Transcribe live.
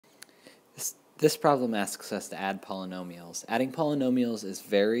This problem asks us to add polynomials. Adding polynomials is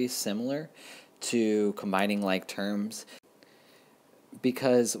very similar to combining like terms,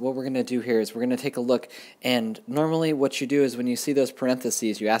 because what we're going to do here is we're going to take a look, and normally what you do is when you see those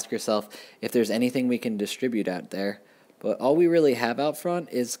parentheses, you ask yourself if there's anything we can distribute out there. But all we really have out front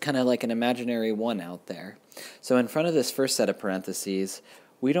is kind of like an imaginary 1 out there. So in front of this first set of parentheses,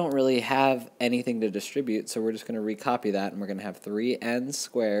 we don't really have anything to distribute, so we're just going to recopy that, and we're going to have 3n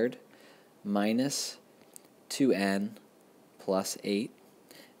squared minus 2n plus 8,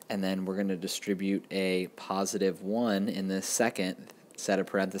 and then we're going to distribute a positive 1 in this second set of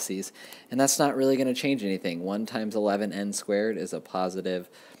parentheses, and that's not really going to change anything. 1 times 11n squared is a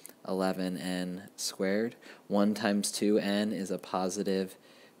positive 11n squared. 1 times 2n is a positive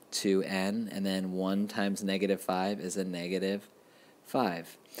 2n, and then 1 times negative 5 is a negative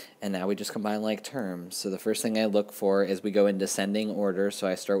 5. And now we just combine like terms. So the first thing I look for is we go in descending order, so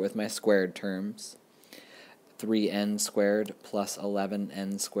I start with my squared terms. 3n squared plus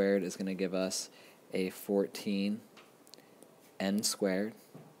 11n squared is going to give us a 14n squared.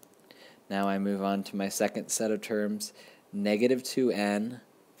 Now I move on to my second set of terms, negative 2n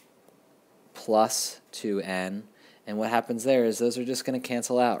plus 2n, and what happens there is those are just going to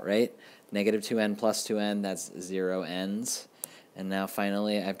cancel out, right? Negative 2n plus 2n, that's 0 n's. And now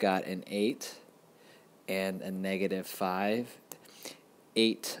finally I've got an 8 and a negative 5.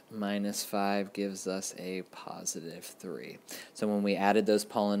 8 minus 5 gives us a positive 3. So when we added those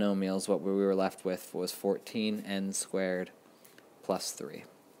polynomials, what we were left with was 14n squared plus 3.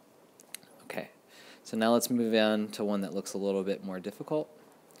 Okay, so now let's move on to one that looks a little bit more difficult.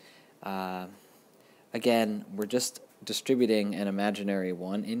 Again, we're just distributing an imaginary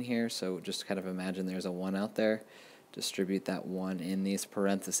 1 in here, so just kind of imagine there's a 1 out there. Distribute that 1 in these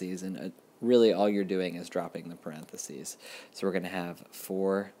parentheses, and really all you're doing is dropping the parentheses. So we're going to have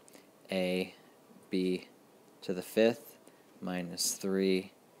 4ab to the 5th minus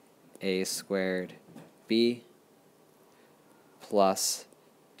 3a squared b plus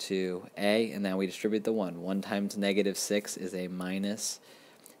 2a, and now we distribute the 1. 1 times negative 6 is a minus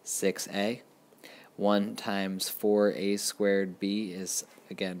 6a. 1 times 4a squared b is,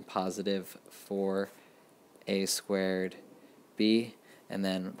 again, positive 4a squared b, and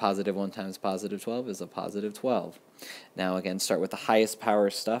then positive 1 times positive 12 is a positive 12. Now again, start with the highest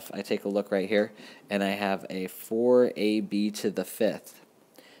power stuff. I take a look right here, and I have a 4ab to the 5th.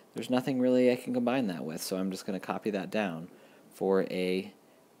 There's nothing really I can combine that with, so I'm just going to copy that down. 4ab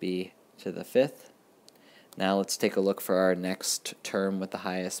to the 5th. Now let's take a look for our next term with the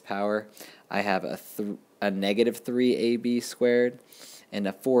highest power. I have a negative 3ab squared and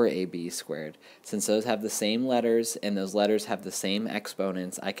a 4ab squared. Since those have the same letters and those letters have the same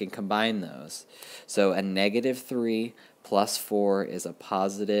exponents, I can combine those. So a negative 3 plus 4 is a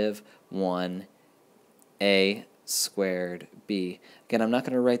positive 1a squared b. Again, I'm not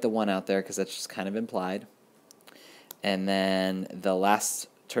going to write the 1 out there because that's just kind of implied. And then the last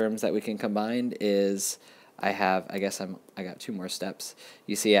terms that we can combine is I got 2 more steps.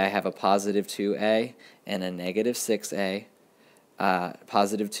 You see I have a positive 2a and a negative 6a.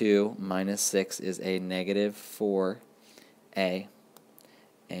 Positive 2 minus 6 is a negative 4a.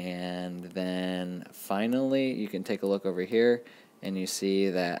 And then finally, you can take a look over here, and you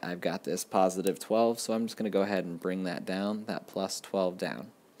see that I've got this positive 12, so I'm just going to go ahead and bring that down, that plus 12 down.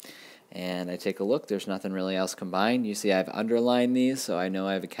 And I take a look, there's nothing really else combined. You see I've underlined these, so I know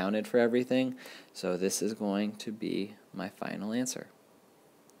I've accounted for everything. So this is going to be my final answer.